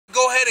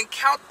ahead and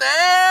count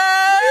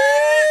that.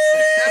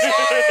 That's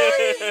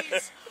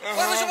all.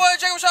 What was your boy,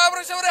 Jacob Shaw?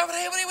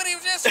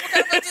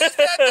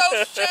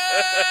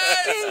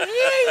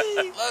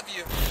 Love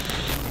you.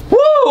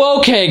 Woo!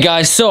 Okay,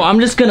 guys, so I'm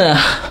just gonna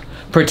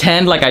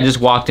pretend like I just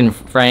walked in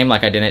frame,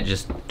 like I didn't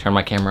just turn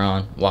my camera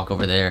on, walk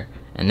over there,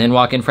 and then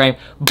walk in frame.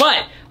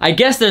 But I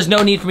guess there's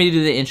no need for me to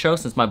do the intro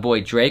since my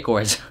boy Drake, or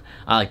as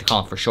I like to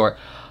call him for short,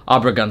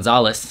 Abra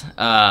Gonzalez,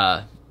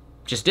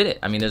 just did it.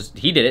 I mean,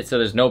 he did it, so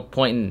there's no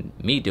point in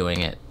me doing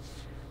it.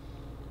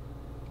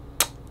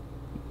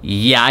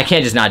 Yeah, I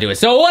can't just not do it.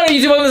 So what are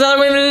you doing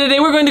today?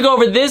 We're going to go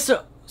over this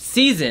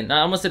season, I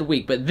almost said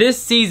week, but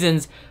this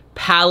season's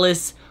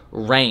Palace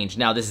range.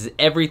 Now this is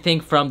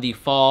everything from the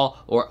fall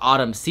or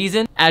autumn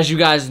season. As you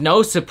guys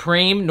know,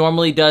 Supreme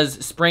normally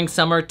does spring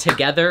summer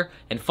together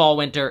and fall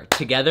winter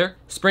together.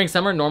 Spring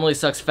summer normally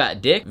sucks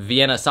fat dick,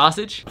 Vienna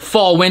sausage.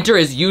 Fall winter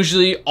is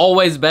usually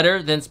always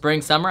better than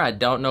spring summer. I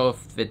don't know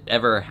if it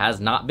ever has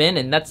not been,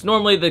 and that's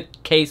normally the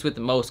case with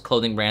most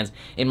clothing brands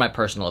in my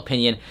personal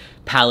opinion.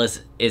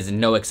 Palace is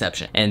no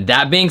exception. And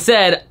that being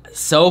said,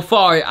 so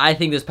far, I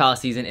think this Palace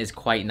season is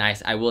quite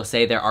nice. I will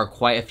say there are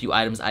quite a few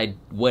items I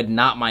would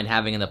not mind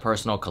having in the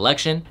personal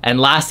collection. And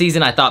last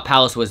season, I thought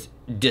Palace was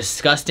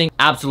disgusting,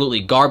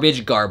 absolutely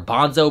garbage,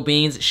 garbanzo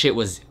beans, shit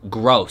was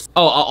gross.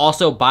 Oh,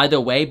 also, by the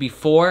way,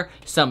 before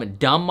some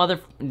dumb mother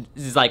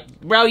is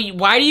like, bro,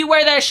 why do you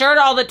wear that shirt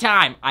all the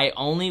time? I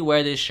only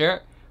wear this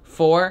shirt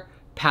for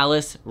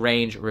Palace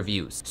range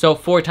reviews. So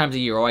 4 times a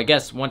year, or I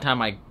guess one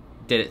time I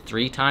did it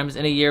 3 times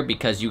in a year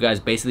because you guys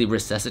basically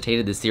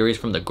resuscitated the series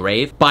from the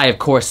grave by, of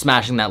course,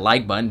 smashing that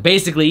like button.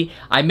 Basically,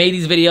 I made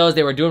these videos,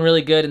 they were doing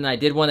really good, and then I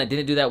did one that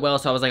didn't do that well,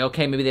 so I was like,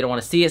 okay, maybe they don't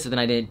want to see it, so then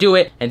I didn't do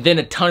it. And then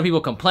a ton of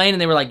people complained, and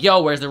they were like,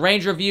 yo, where's the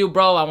range review,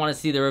 bro? I want to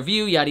see the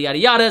review, yada, yada,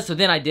 yada. So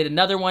then I did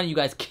another one. You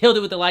guys killed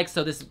it with the likes,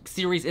 so this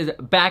series is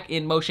back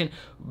in motion,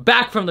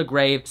 back from the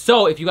grave.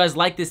 So if you guys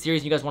like this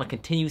series, and you guys want to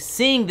continue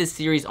seeing this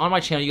series on my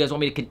channel, you guys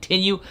want me to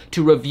continue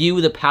to review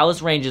the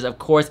Palace ranges, of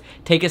course,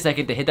 take a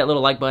second to hit that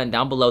little like button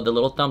down below, the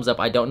little thumbs up.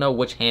 I don't know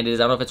which hand it is.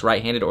 I don't know if it's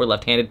right-handed or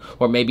left-handed,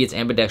 or maybe it's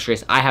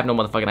ambidextrous. I have no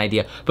motherfucking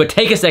idea. But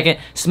take a second,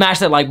 smash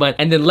that like button,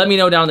 and then let me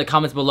know down in the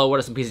comments below what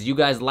are some pieces you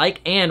guys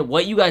like and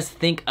what you guys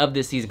think of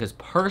this season, because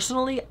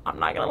personally, I'm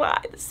not gonna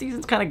lie, this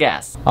season's kind of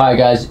gas. Alright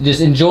guys,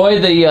 just enjoy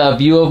the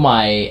view of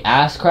my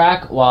ass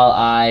crack while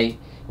I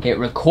hit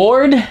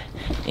record,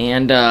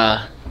 and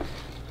the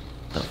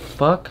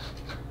fuck?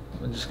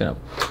 I'm just gonna...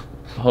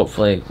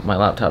 hopefully my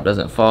laptop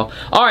doesn't fall.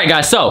 All right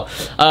guys, so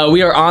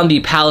we are on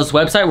the Palace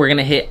website. We're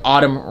gonna hit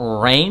autumn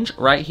range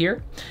right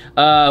here.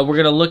 We're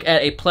gonna look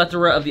at a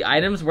plethora of the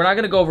items. We're not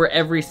gonna go over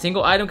every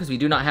single item because we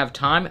do not have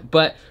time,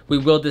 but we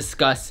will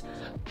discuss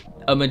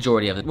a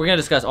majority of it. We're gonna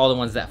discuss all the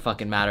ones that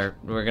fucking matter.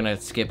 We're gonna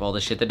skip all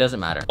the shit that doesn't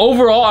matter.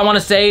 Overall, I wanna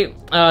say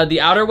the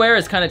outerwear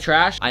is kind of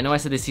trash. I know I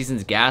said this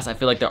season's gas. I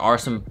feel like there are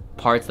some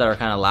parts that are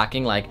kind of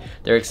lacking, like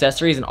their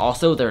accessories and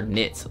also their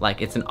knits.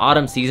 Like, it's an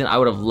autumn season. I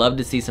would have loved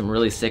to see some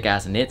really sick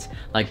ass knits,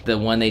 like the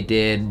one they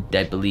did,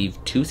 I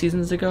believe, 2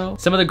 seasons ago.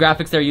 Some of the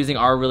graphics they're using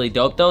are really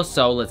dope though,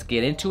 so let's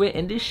get into it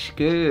and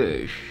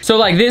discuss. So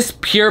like this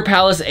pure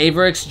Palace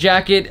Avirex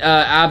jacket,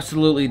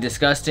 absolutely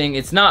disgusting.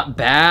 It's not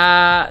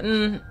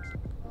bad.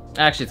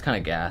 Actually, it's kind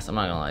of gas. I'm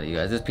not gonna lie to you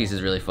guys. This piece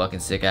is really fucking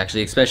sick,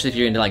 actually, especially if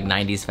you're into like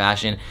 90s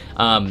fashion.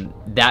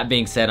 That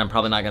being said, I'm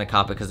probably not gonna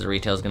cop it because the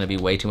retail is gonna be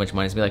way too much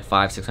money. It's gonna be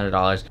like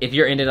 $500–600. If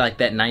you're into like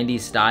that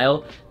 90s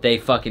style, they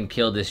fucking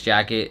killed this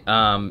jacket.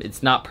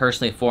 It's not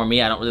personally for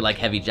me. I don't really like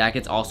heavy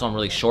jackets. Also, I'm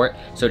really short,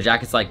 so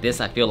jackets like this,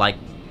 I feel like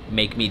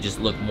make me just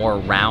look more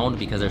round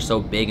because they're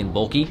so big and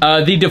bulky.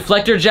 The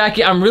deflector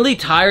jacket, I'm really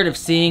tired of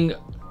seeing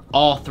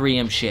all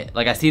 3M shit.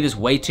 Like, I see this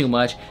way too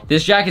much.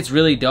 This jacket's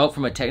really dope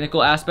from a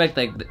technical aspect.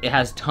 Like, it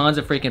has tons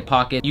of freaking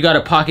pockets. You got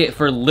a pocket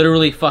for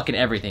literally fucking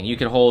everything. You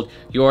can hold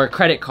your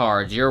credit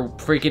cards, your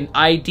freaking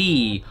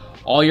ID,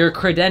 all your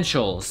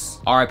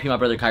credentials. RIP my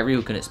brother Kyrie,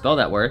 who couldn't spell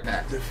that word.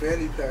 The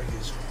fanny pack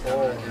is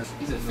hard.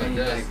 He's a fanny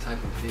pack type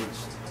of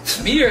bitch.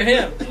 Me or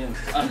him?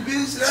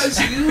 Bitch, that's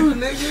you,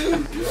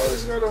 nigga. You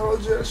always gotta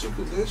hold your actual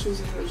credentials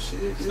and your shit.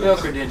 Bitch. Spell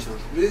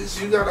credentials.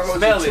 Bitch, you gotta hold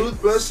Spell your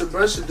toothbrush to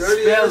brush your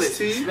dirty ass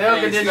teeth. Spell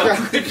credentials.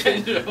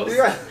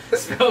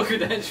 Spell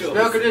credentials.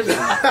 Spell credentials.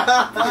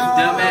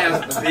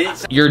 Dumbass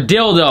bitch. Your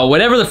dildo,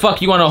 whatever the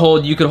fuck you want to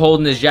hold, you could hold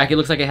in this jacket. It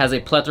looks like it has a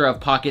plethora of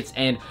pockets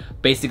and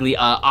basically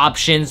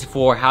options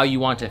for how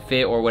you want to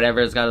fit or whatever.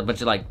 It's got a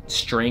bunch of like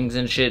strings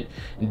and shit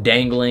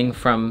dangling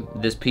from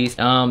this piece.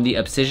 The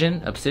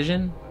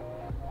Obsidian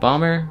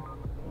bomber.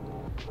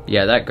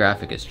 Yeah, that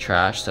graphic is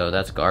trash, so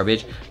that's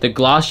garbage. The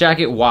gloss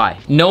jacket, why?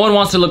 No one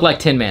wants to look like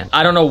Tin Man.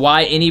 I don't know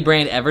why any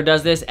brand ever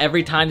does this.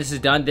 Every time this is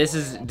done, this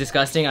is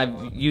disgusting.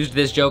 I've used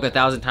this joke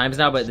 1,000 times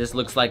now, but this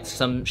looks like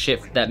some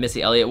shit that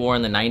Missy Elliott wore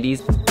in the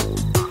 90s.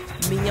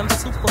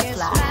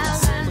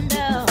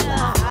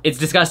 It's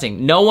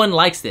disgusting. No one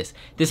likes this.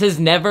 This has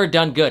never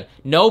done good.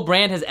 No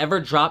brand has ever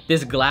dropped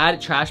this Glad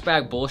trash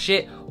bag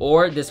bullshit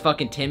or this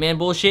fucking Tin Man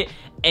bullshit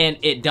and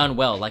it done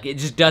well. Like, it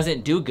just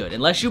doesn't do good.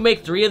 Unless you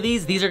make 3 of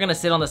these are gonna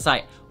sit on the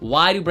site.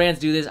 Why do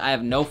brands do this? I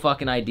have no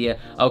fucking idea.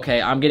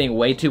 Okay, I'm getting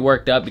way too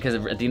worked up because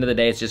at the end of the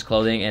day, it's just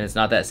clothing and it's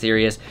not that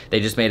serious.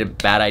 They just made a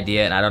bad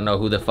idea and I don't know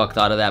who the fuck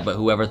thought of that, but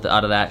whoever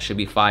thought of that should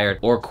be fired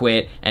or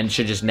quit and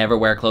should just never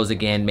wear clothes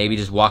again. Maybe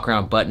just walk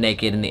around butt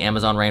naked in the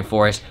Amazon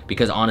rainforest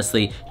because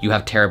honestly, you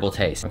have terrible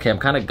taste. Okay, I'm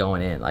kind of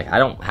going in. Like, I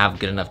don't have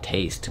good enough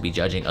taste to be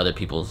judging other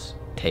people's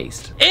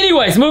taste.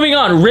 Anyways, moving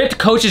on. Ripped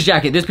Coach's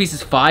jacket. This piece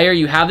is fire.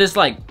 You have this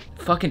like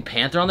fucking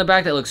panther on the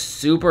back that looks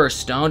super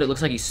stoned. It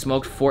looks like he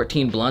smoked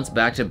 14 blunts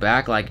back to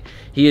back. Like,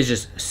 he is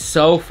just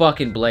so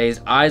fucking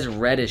blazed, eyes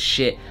red as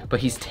shit, but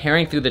he's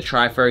tearing through the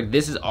Triferg.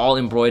 This is all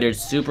embroidered,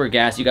 super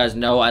gas. You guys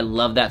know I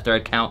love that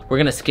thread count. We're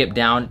gonna skip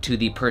down to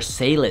the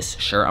Perselis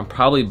shirt. I'm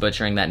probably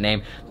butchering that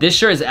name. This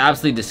shirt is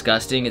absolutely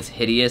disgusting. It's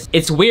hideous.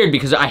 It's weird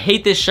because I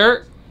hate this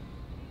shirt,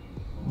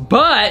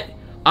 but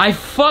I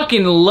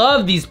fucking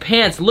love these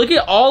pants. Look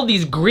at all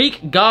these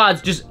Greek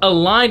gods just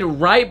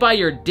aligned right by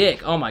your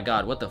dick. Oh my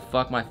God, what the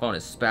fuck? My phone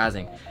is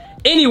spazzing.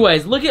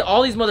 Anyways, look at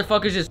all these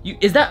motherfuckers just,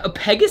 is that a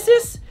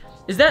Pegasus?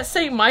 Is that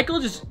St. Michael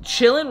just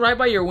chilling right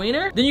by your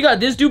wiener? Then you got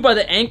this dude by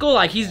the ankle,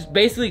 like he's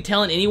basically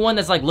telling anyone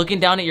that's like looking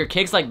down at your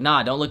kicks, like,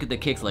 nah, don't look at the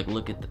kicks, like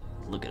look at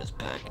his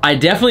back. I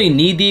definitely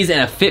need these in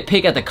a fit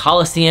pick at the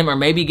Coliseum, or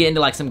maybe get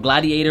into like some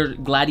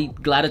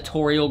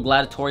gladiatorial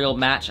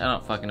match. I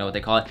don't fucking know what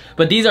they call it,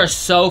 but these are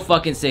so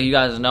fucking sick. You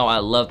guys know I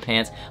love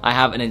pants. I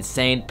have an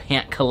insane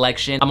pant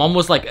collection. I'm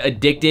almost like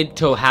addicted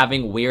to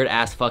having weird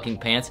ass fucking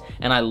pants,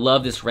 and I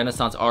love this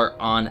Renaissance art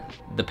on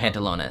the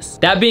pantalones.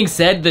 That being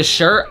said, the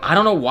shirt, I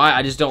don't know why,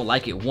 I just don't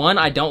like it. One,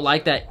 I don't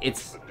like that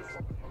it's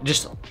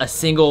just a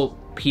single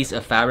piece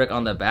of fabric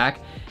on the back.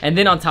 And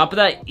then on top of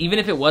that, even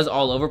if it was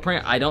all over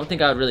print, I don't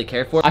think I would really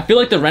care for it. I feel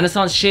like the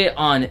Renaissance shit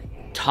on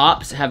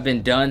tops have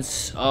been done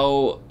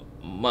so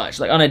much.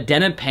 Like on a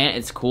denim pant,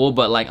 it's cool,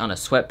 but like on a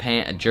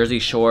sweatpant, a jersey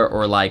short,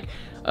 or like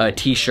a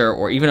t-shirt,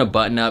 or even a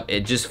button up,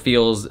 it just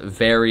feels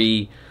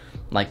very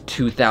like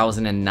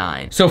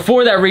 2009. So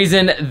for that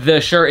reason, the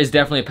shirt is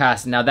definitely a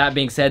pass. Now that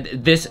being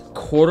said, this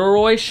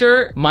corduroy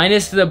shirt,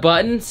 minus the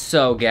button,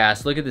 so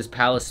gas. Look at this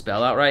Palace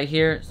spell out right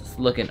here. It's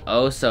looking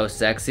oh so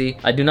sexy.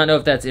 I do not know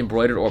if that's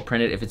embroidered or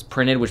printed. If it's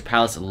printed, which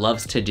Palace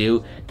loves to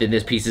do, then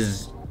this piece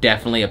is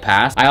definitely a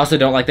pass. I also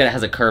don't like that it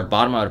has a curved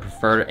bottom. I would have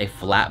preferred a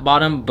flat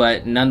bottom,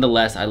 but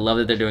nonetheless, I love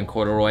that they're doing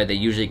corduroy. They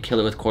usually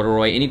kill it with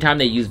corduroy. Anytime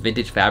they use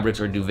vintage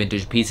fabrics or do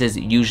vintage pieces,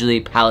 usually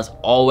Palace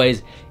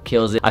always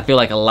kills it. I feel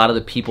like a lot of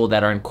the people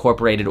that are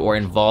incorporated or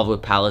involved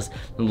with Palace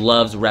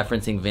loves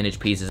referencing vintage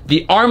pieces.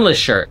 The armless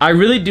shirt, I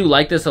really do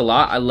like this a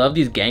lot. I love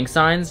these gang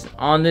signs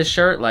on this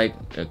shirt, like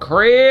a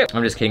crap.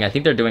 I'm just kidding. I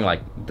think they're doing like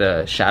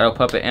the shadow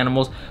puppet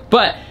animals,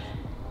 but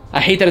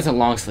I hate that it's a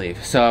long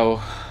sleeve, so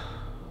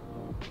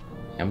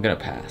I'm gonna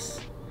pass.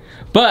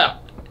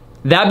 But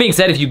that being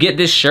said, if you get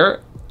this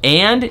shirt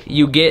and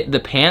you get the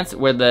pants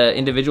where the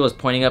individual is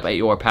pointing up at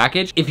your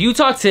package, if you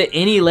talk to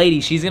any lady,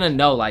 she's gonna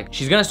know, like,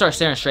 she's gonna start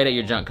staring straight at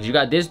your junk, because you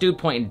got this dude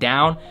pointing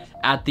down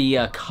at the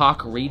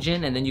cock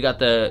region, and then you got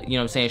the, you know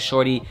what I'm saying,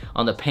 shorty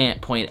on the pant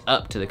pointing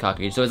up to the cock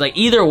region. So it's like,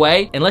 either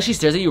way, unless she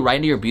stares at you right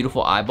into your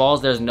beautiful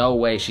eyeballs, there's no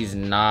way she's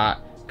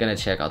not gonna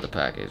check out the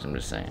package. I'm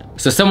just saying.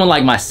 So someone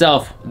like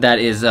myself that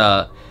is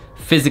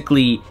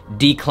physically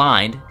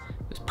declined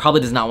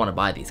probably does not want to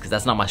buy these, because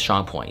that's not my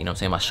strong point. You know what I'm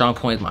saying? My strong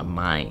point is my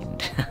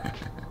mind.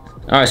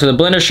 All right, so the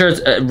blender shirt's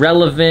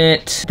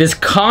relevant. This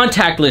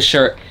contactless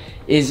shirt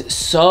is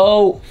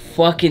so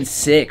fucking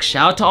sick.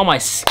 Shout out to all my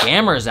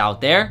scammers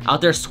out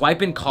there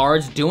swiping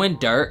cards, doing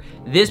dirt.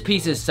 This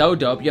piece is so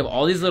dope. You have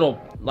all these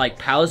little like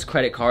Palace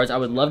credit cards. I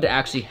would love to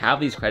actually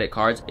have these credit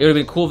cards. It would have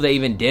been cool if they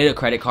even did a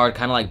credit card,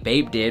 kind of like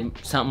Bape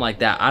did, something like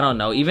that. I don't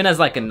know. Even as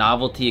like a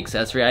novelty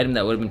accessory item,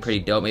 that would have been pretty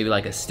dope. Maybe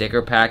like a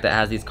sticker pack that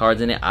has these cards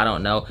in it. I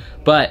don't know.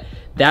 But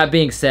that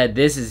being said,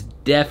 this is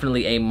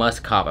definitely a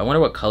must cop. I wonder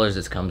what colors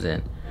this comes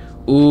in.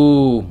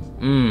 Ooh,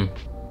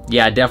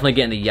 yeah, definitely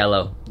getting the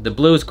yellow. The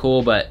blue is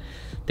cool, but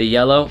the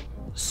yellow,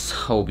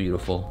 so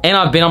beautiful. And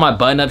I've been on my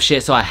button up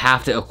shit, so I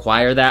have to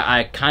acquire that.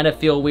 I kind of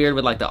feel weird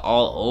with like the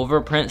all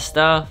over print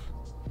stuff.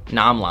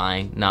 Nah, I'm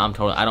lying. Nah,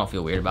 I don't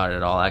feel weird about it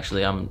at all.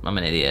 Actually, I'm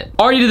an idiot.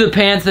 Already did the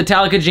pants, the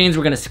Metallica jeans,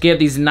 we're gonna skip.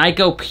 These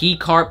Nyko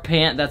P-Carp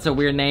pant, that's a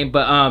weird name,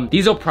 but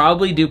these will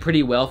probably do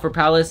pretty well for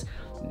Palace.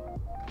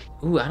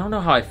 Ooh, I don't know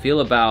how I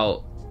feel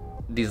about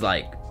these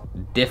like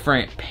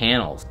different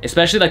panels,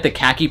 especially like the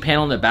khaki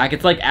panel in the back.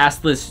 It's like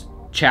assless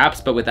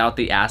chaps, but without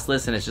the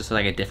assless, and it's just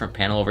like a different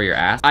panel over your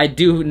ass. I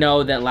do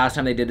know that last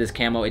time they did this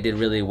camo, it did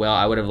really well.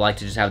 I would have liked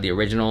to just have the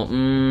original.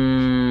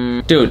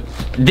 Dude,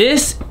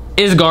 this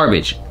is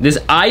garbage. This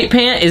eye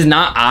pant is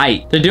not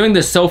eye. They're doing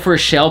the Sofer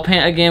shell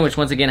pant again, which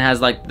once again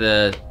has like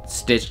the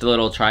stitched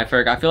little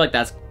Triferg. I feel like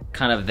that's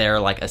kind of their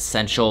like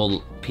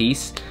essential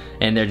piece,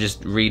 and they're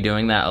just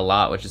redoing that a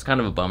lot, which is kind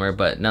of a bummer,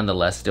 but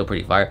nonetheless still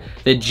pretty fire.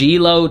 The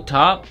G-Lo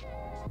top,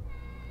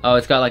 oh,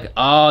 it's got like,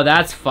 oh,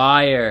 that's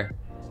fire.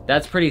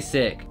 That's pretty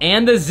sick.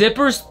 And the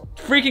zippers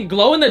freaking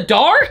glow in the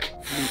dark?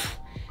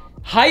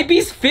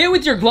 Hypebeast fit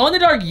with your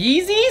glow-in-the-dark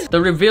Yeezys?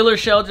 The Revealer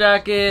shell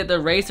jacket, the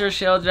Racer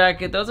shell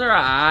jacket, those are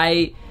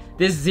alright.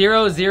 This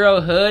 00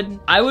 hood,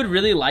 I would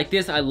really like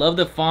this. I love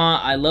the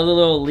font, I love the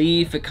little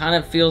leaf. It kind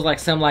of feels like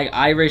some like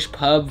Irish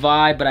pub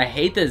vibe, but I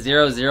hate the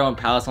 00 and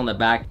Palace on the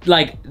back.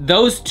 Like,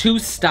 those two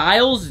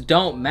styles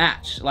don't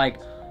match. Like,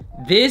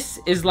 this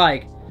is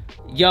like,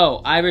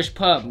 yo, Irish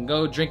pub,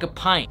 go drink a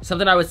pint.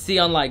 Something I would see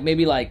on like,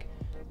 maybe like,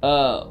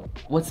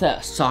 what's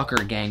that soccer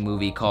gang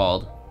movie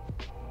called?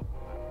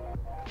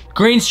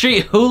 Green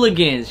Street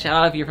Hooligans. Shout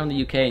out if you're from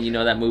the UK and you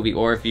know that movie,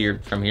 or if you're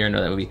from here and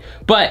know that movie.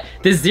 But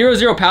this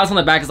 00 Palace on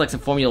the back is like some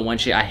Formula 1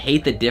 shit. I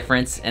hate the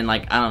difference, and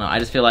like, I don't know, I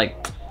just feel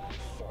like,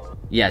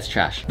 yeah, it's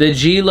trash. The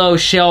G-Lo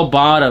shell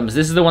bottoms.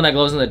 This is the one that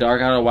glows in the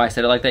dark. I don't know why I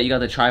said it like that. You got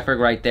the Triferg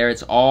right there.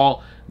 It's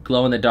all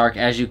glow in the dark,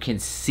 as you can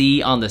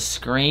see on the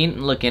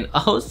screen. Looking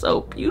oh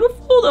so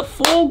beautiful. The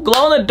full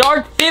glow in the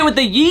dark fit with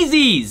the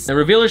Yeezys. The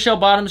Revealer shell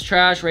bottoms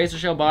trash. Racer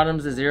shell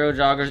bottoms, the 0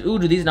 joggers. Ooh,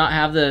 do these not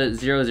have the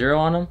 00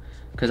 on them?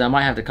 Because I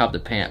might have to cop the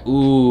pant.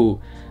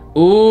 Ooh.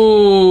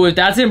 Ooh, if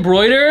that's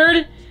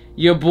embroidered,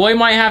 your boy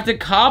might have to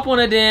cop one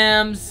of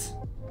them's.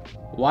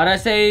 Why'd I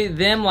say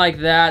them like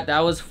that?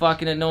 That was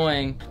fucking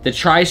annoying. The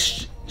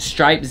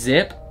tri-stripe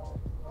zip.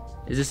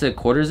 Is this a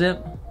quarter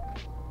zip?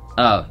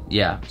 Oh,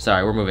 yeah.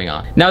 Sorry, we're moving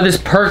on. Now this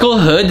Perkle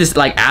hood, this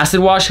like acid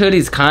wash hood,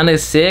 is kind of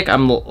sick.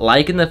 I'm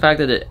liking the fact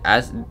that it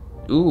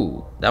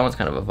ooh, that one's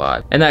kind of a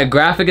vibe. And that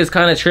graphic is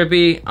kind of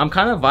trippy. I'm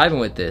kind of vibing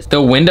with this.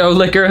 The window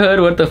licker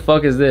hood, what the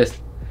fuck is this?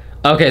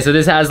 Okay, so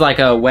this has like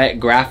a wet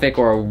graphic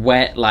or a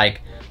wet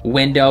like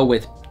window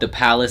with the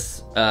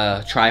Palace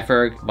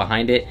Triferg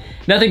behind it.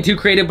 Nothing too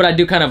creative, but I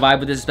do kind of vibe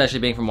with this, especially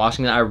being from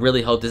Washington. I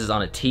really hope this is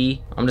on a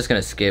tee. I'm just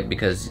gonna skip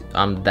because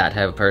I'm that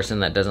type of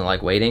person that doesn't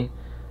like waiting.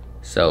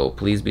 So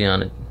please be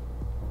on it.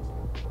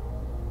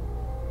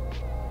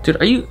 Dude,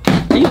 are you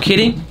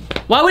kidding?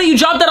 Why wouldn't you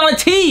drop that on a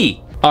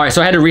tee? All right,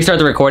 so I had to restart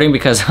the recording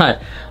because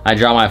I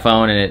dropped my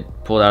phone and it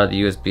pulled out of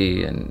the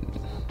USB and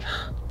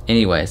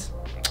anyways.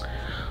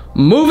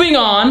 Moving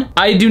on,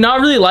 I do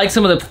not really like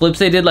some of the flips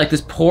they did, like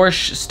this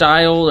Porsche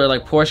style or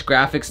like Porsche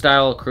graphic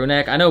style crew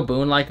neck. I know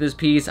Boone liked this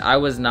piece. I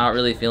was not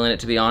really feeling it,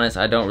 to be honest.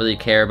 I don't really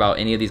care about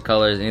any of these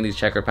colors, any of these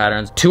checker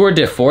patterns. Tour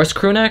de Force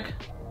crew neck.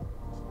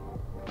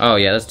 Oh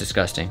yeah, that's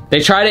disgusting. They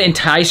try to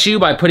entice you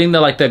by putting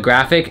the like the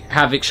graphic,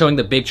 have it showing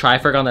the big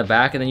Triferg on the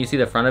back, and then you see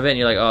the front of it and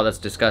you're like, oh, that's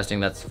disgusting,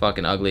 that's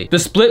fucking ugly. The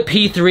split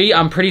P3,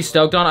 I'm pretty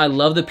stoked on. I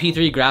love the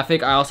P3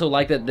 graphic. I also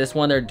like that this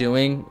one they're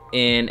doing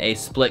in a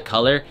split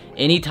color.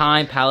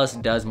 Anytime Palace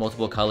does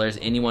multiple colors,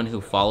 anyone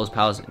who follows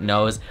Palace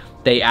knows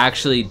they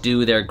actually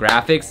do their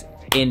graphics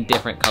in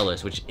different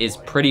colors, which is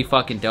pretty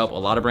fucking dope. A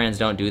lot of brands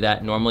don't do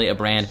that. Normally a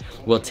brand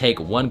will take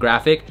one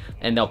graphic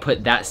and they'll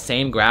put that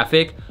same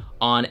graphic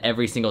on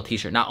every single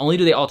t-shirt. Not only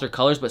do they alter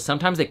colors, but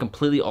sometimes they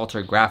completely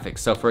alter graphics.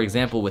 So for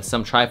example, with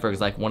some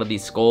Trifergs, like one of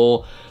these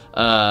skull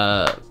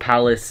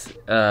Palace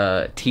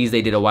tees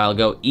they did a while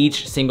ago,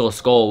 each single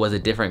skull was a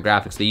different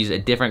graphic. So they use a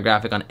different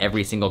graphic on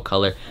every single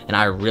color, and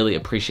I really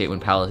appreciate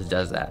when Palace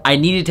does that. I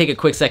need to take a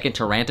quick second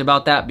to rant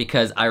about that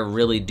because I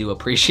really do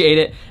appreciate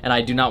it, and I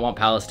do not want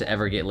Palace to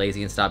ever get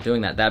lazy and stop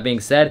doing that. That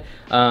being said,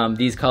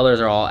 these colors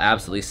are all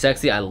absolutely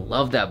sexy. I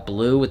love that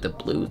blue with the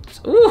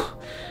blues. Ooh.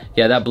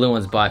 Yeah, that blue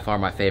one's by far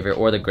my favorite,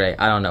 or the gray,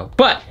 I don't know.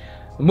 But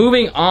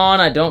moving on,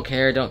 I don't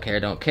care.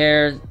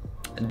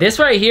 This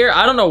right here,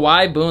 I don't know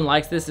why Boone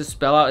likes this. This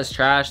spell out is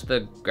trash.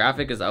 The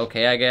graphic is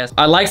okay, I guess.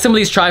 I like some of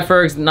these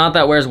Trifergs, not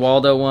that Where's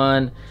Waldo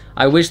one.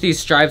 I wish these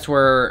stripes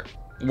were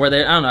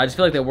they, I don't know, I just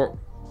feel like they were,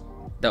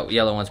 that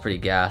yellow one's pretty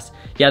gas.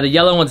 Yeah, the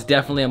yellow one's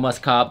definitely a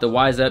must cop. The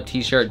Wise Up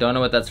t-shirt, don't know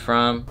what that's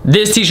from.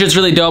 This t-shirt's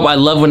really dope. I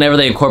love whenever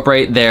they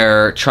incorporate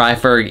their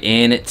Triferg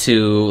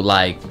into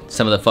like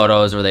some of the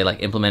photos, or they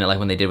like implement it, like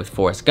when they did with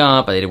Forrest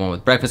Gump, or they did one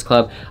with Breakfast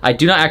Club. I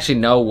do not actually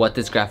know what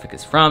this graphic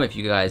is from. If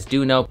you guys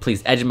do know,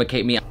 please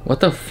educate me.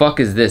 What the fuck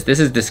is this? This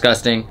is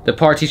disgusting. The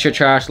Par t-shirt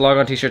trash,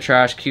 Logon t-shirt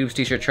trash, Cubes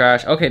t-shirt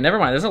trash. Okay, never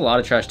mind. There's a lot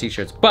of trash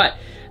t-shirts, but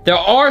there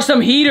are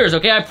some heaters,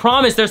 okay? I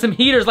promise there's some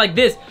heaters like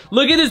this.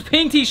 Look at this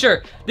pink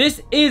t-shirt.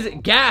 This is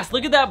gas.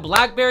 Look at that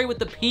BlackBerry with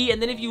the P,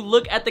 and then if you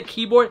look at the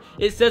keyboard,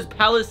 it says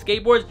Palace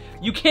Skateboards.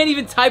 You can't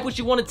even type what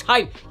you want to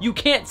type. You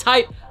can't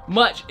type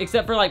much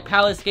except for like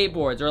Palace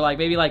Skateboards, or like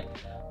maybe like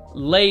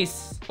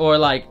lace, or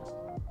like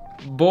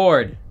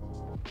board.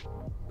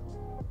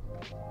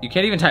 You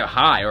can't even type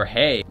hi or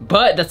hey,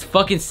 but that's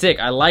fucking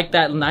sick. I like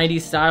that 90s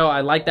style.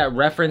 I like that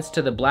reference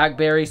to the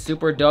BlackBerry,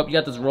 super dope. You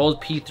got this Rolls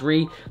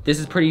P3. This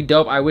is pretty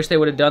dope. I wish they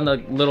would have done the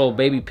little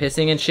baby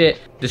pissing and shit.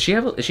 Does she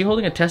have, is she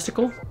holding a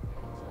testicle?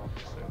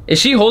 Is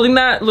she holding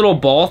that little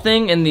ball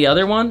thing in the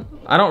other one?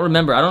 I don't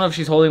remember. I don't know if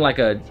she's holding like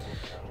a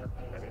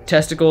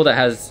testicle that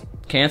has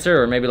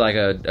cancer, or maybe like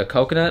a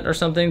coconut or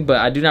something, but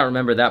I do not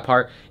remember that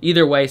part.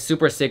 Either way,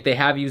 super sick. They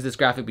have used this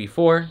graphic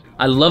before.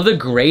 I love the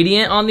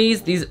gradient on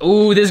these.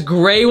 Ooh, this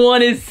gray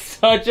one is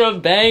such a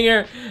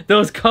banger.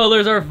 Those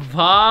colors are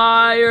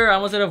fire. I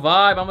almost said a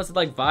vibe. I almost said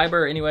like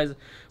Viber. Anyways,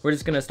 we're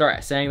just gonna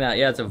start saying that.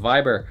 Yeah, it's a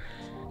Viber.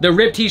 The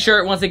Rip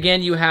t-shirt, once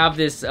again, you have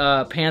this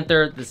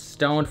panther, this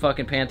stone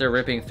fucking panther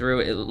ripping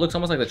through. It looks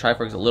almost like the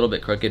Trifork's a little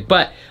bit crooked,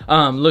 but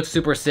looks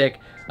super sick.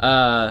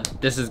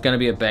 This is gonna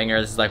be a banger.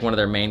 This is like one of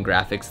their main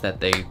graphics that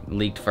they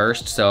leaked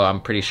first, so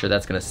I'm pretty sure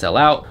that's gonna sell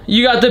out.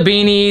 You got the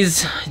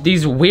beanies,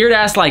 these weird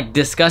ass like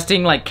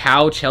disgusting like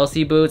cow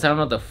Chelsea boots. I don't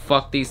know what the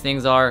fuck these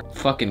things are.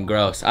 Fucking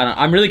gross.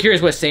 I'm really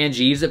curious what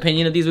Sanjeev's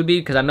opinion of these would be,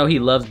 because I know he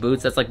loves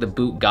boots. That's like the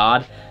boot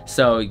god.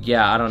 So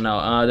yeah, I don't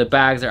know. The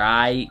bags are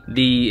aight.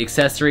 The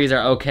accessories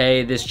are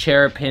okay. This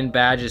cherub pin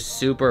badge is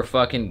super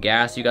fucking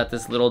gas. You got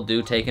this little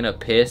dude taking a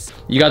piss.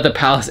 You got the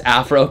Palace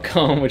Afro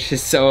comb, which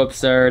is so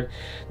absurd.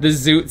 The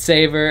Zoot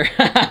Saver.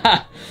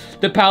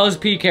 The Palace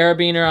P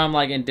Carabiner, I'm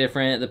like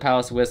indifferent. The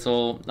Palace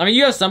Whistle. I mean,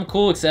 you have some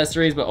cool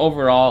accessories, but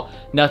overall,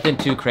 nothing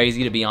too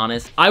crazy, to be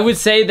honest. I would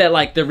say that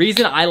like the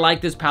reason I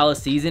like this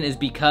Palace season is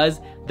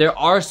because there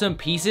are some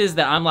pieces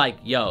that I'm like,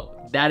 yo,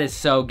 that is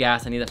so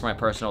gas. I need that for my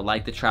personal,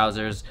 like the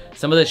trousers.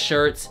 Some of the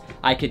shirts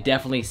I could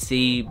definitely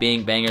see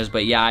being bangers,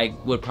 but yeah, I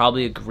would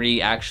probably agree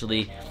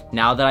actually.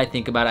 Now that I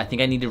think about it, I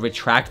think I need to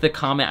retract the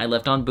comment I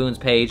left on Boone's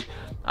page.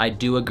 I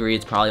do agree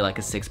it's probably like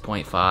a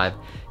 6.5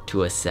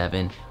 to a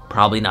 7.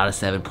 Probably not a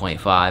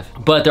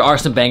 7.5, but there are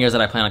some bangers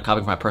that I plan on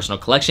copying for my personal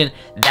collection.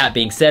 That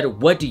being said,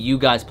 what do you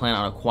guys plan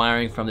on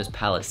acquiring from this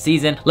Palace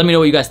season? Let me know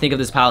what you guys think of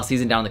this Palace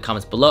season down in the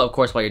comments below. Of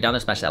course, while you're down there,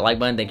 smash that like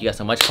button. Thank you guys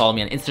so much. Follow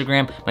me on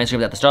Instagram. My Instagram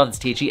is at the start. It's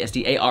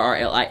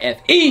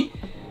THESDARRLIFE.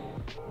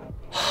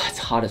 It's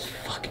hot as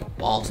fucking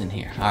balls in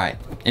here. All right.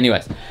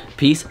 Anyways,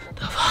 peace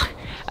the fuck.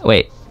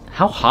 Wait.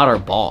 How hot are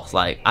balls?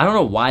 Like, I don't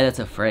know why that's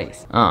a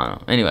phrase. I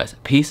don't know. Anyways,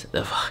 peace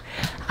the fuck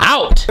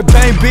out.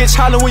 Bang, bitch,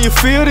 holler when you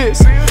feel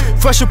this.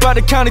 Fresh up out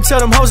the county, tell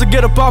them hoes to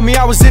get up on me.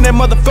 I was in that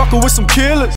motherfucker with some killers.